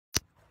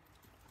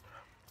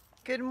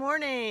Good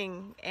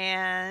morning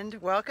and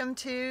welcome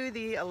to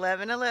the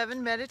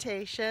 11:11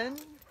 meditation.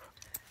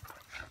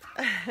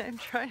 I'm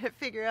trying to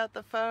figure out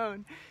the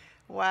phone.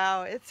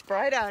 Wow, it's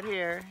bright out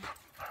here.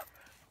 I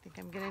think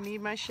I'm gonna need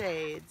my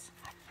shades.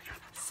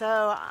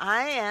 So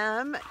I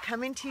am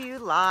coming to you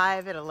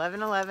live at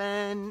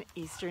 11:11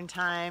 Eastern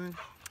Time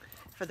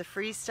for the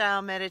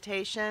freestyle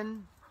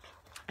meditation.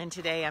 And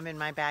today I'm in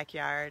my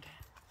backyard.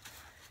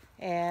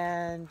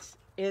 And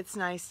it's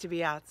nice to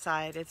be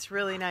outside. It's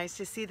really nice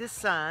to see the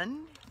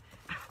sun.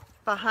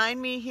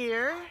 Behind me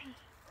here,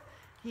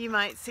 you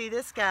might see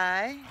this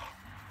guy.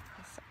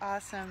 This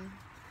awesome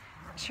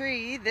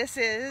tree. This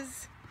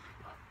is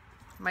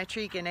my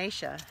tree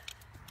Ganesha.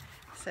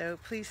 So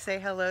please say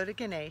hello to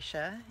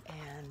Ganesha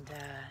and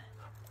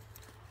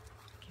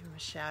give him a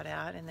shout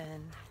out. And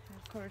then,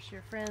 of course,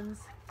 your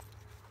friends.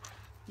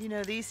 You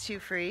know these two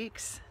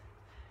freaks.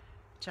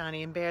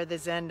 Johnny and Bear, the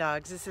Zen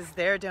dogs. This is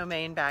their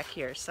domain back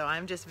here, so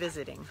I'm just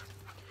visiting.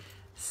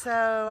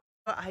 So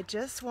I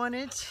just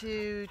wanted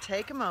to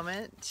take a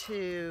moment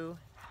to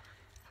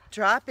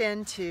drop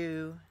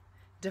into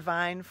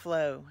divine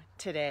flow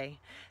today.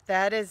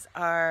 That is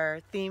our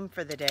theme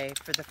for the day,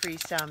 for the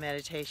freestyle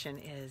meditation,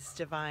 is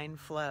divine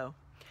flow.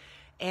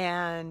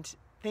 And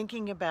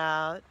thinking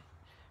about,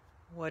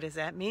 what does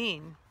that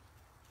mean?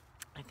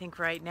 I think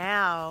right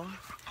now,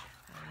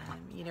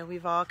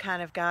 we've all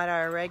kind of got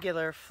our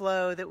regular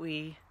flow that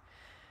we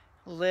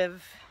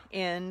live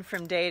in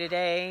from day to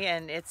day,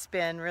 and it's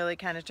been really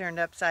kind of turned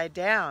upside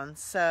down.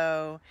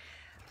 So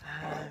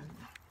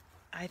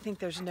I think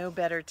there's no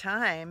better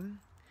time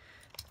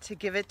to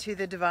give it to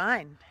the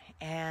divine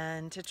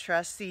and to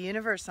trust the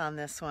universe on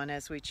this one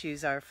as we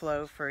choose our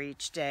flow for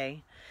each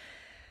day.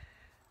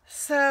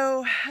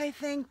 So I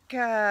think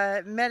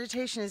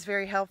meditation is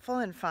very helpful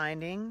in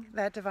finding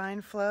that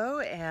divine flow,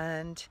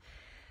 and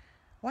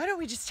why don't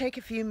we just take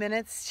a few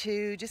minutes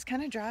to just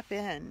kind of drop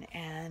in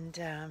and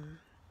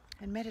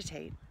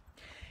meditate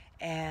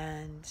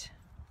and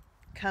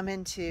come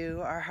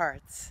into our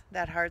hearts,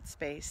 that heart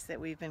space that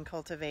we've been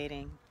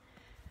cultivating.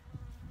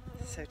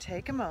 So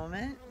take a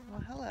moment.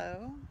 Well,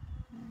 hello,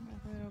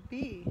 little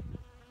bee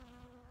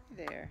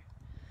there.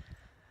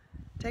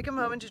 Take a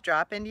moment to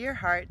drop into your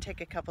heart. Take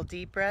a couple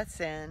deep breaths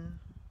in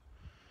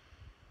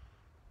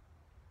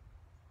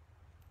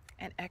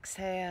and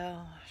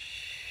exhale.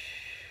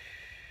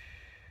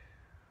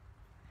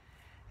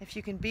 If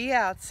you can be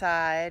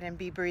outside and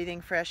be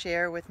breathing fresh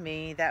air with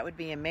me, that would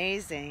be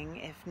amazing.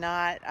 If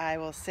not, I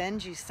will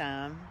send you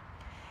some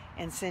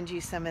and send you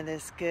some of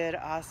this good,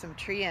 awesome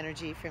tree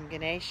energy from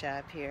Ganesha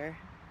up here.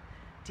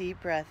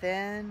 Deep breath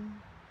in.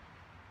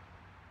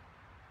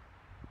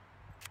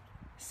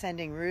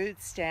 Sending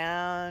roots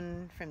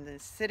down from the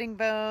sitting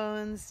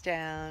bones,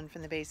 down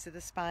from the base of the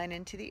spine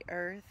into the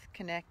earth,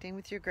 connecting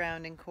with your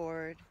grounding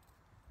cord.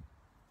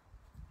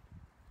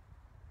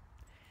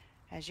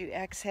 As you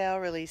exhale,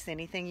 release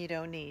anything you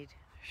don't need.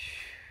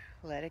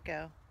 Let it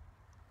go.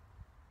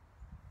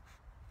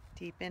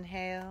 Deep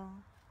inhale.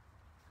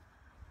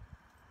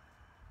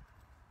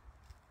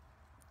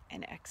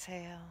 And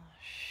exhale.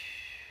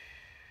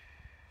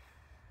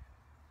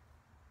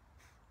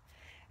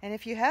 And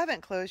if you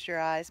haven't closed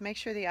your eyes, make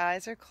sure the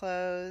eyes are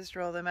closed.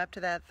 Roll them up to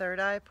that third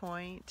eye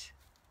point.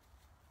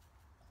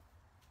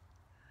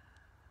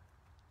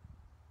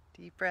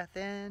 Deep breath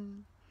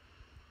in.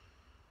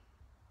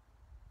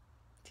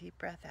 Deep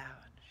breath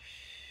out.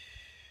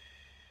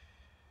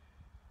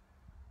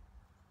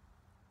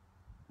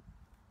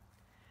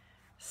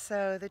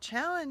 So the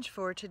challenge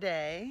for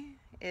today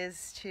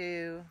is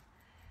to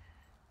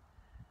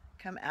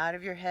come out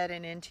of your head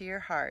and into your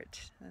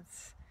heart.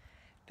 That's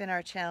been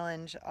our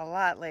challenge a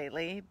lot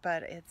lately,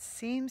 but it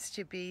seems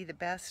to be the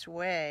best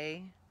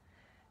way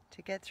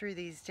to get through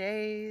these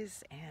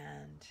days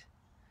and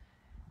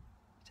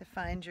to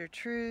find your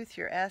truth,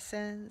 your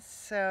essence.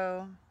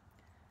 So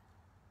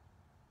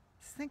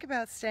think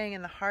about staying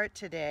in the heart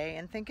today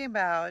and thinking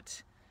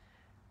about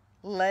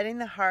letting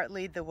the heart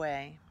lead the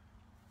way.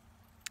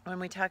 When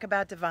we talk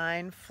about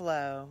divine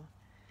flow,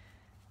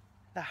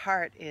 the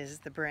heart is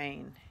the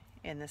brain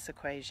in this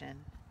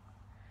equation,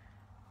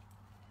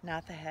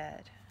 not the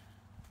head.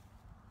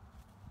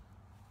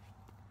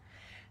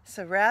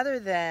 So rather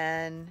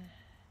than,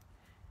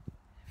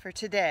 for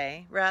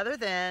today, rather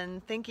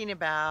than thinking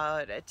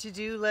about a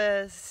to-do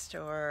list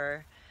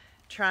or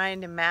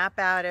trying to map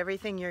out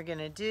everything you're going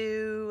to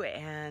do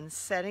and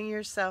setting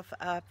yourself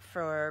up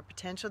for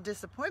potential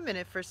disappointment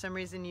if for some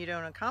reason you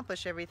don't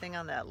accomplish everything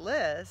on that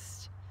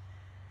list,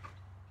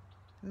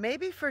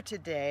 maybe for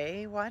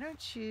today, why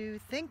don't you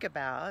think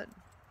about,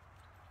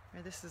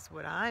 or this is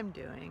what I'm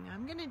doing,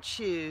 I'm going to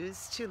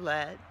choose to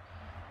let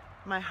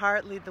my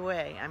heart lead the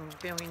way. I'm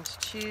going to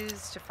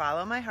choose to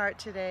follow my heart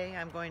today.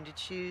 I'm going to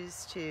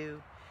choose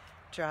to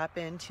drop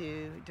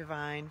into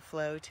divine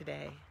flow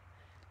today.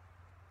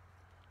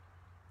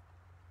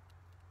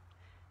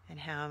 And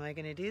how am I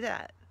going to do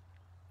that?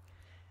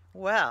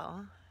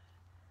 Well,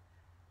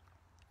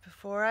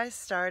 before I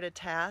start a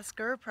task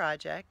or a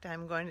project,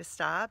 I'm going to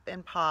stop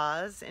and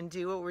pause and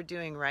do what we're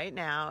doing right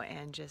now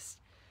and just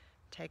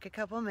take a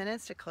couple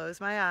minutes to close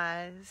my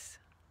eyes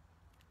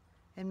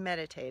and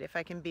meditate. If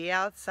I can be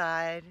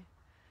outside,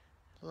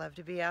 I'd love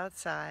to be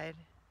outside.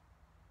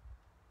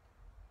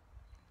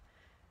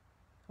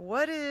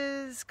 What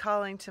is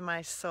calling to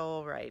my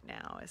soul right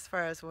now as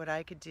far as what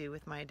I could do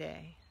with my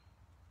day?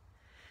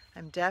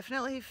 I'm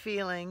definitely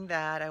feeling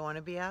that I want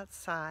to be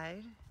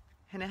outside.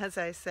 And as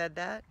I said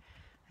that,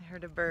 I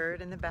heard a bird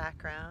in the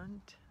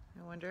background.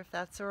 I wonder if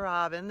that's a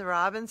robin. The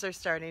robins are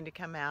starting to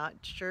come out,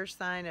 sure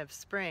sign of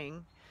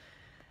spring.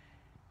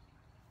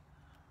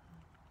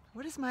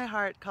 What is my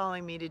heart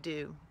calling me to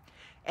do?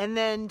 And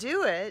then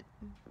do it.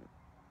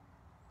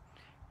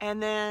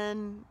 And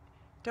then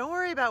don't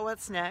worry about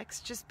what's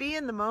next. Just be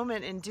in the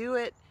moment and do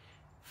it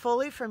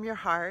fully from your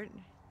heart.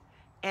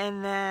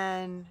 And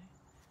then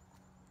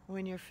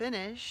when you're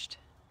finished,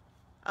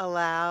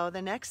 allow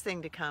the next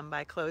thing to come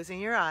by closing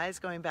your eyes,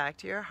 going back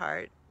to your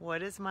heart.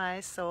 What does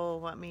my soul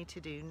want me to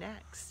do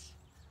next?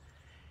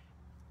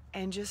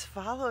 And just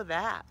follow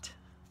that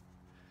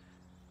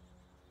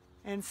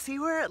and see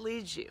where it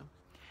leads you.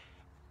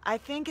 I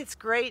think it's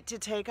great to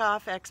take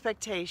off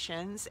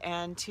expectations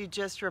and to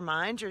just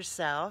remind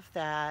yourself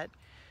that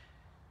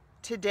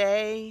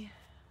today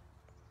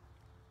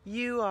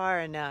you are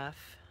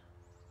enough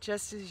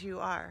just as you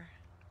are.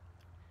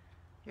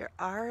 You're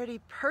already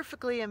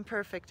perfectly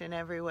imperfect in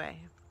every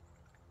way.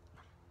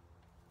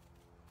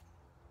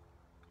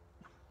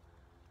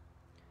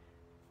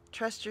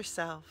 Trust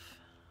yourself.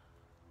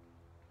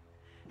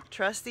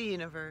 Trust the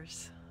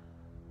universe.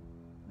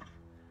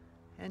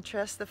 And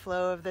trust the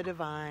flow of the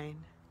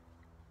divine.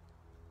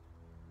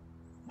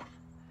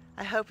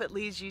 I hope it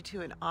leads you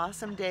to an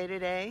awesome day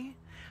today.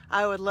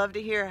 I would love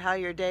to hear how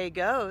your day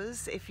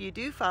goes if you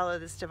do follow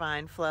this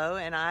divine flow,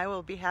 and I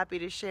will be happy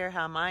to share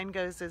how mine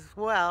goes as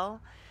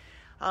well.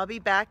 I'll be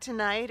back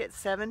tonight at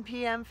 7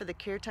 p.m. for the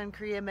Kirtan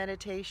Kriya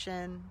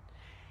meditation.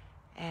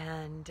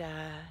 And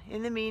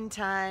in the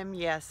meantime,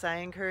 yes, I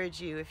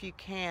encourage you, if you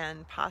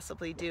can,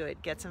 possibly do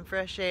it. Get some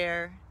fresh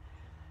air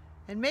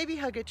and maybe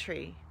hug a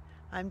tree.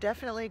 I'm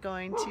definitely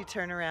going to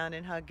turn around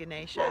and hug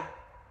Ganesha.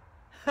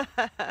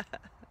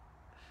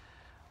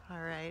 All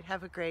right,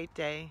 have a great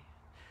day.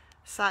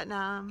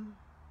 Satnam,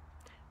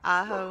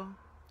 Aho,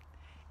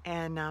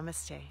 and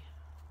Namaste.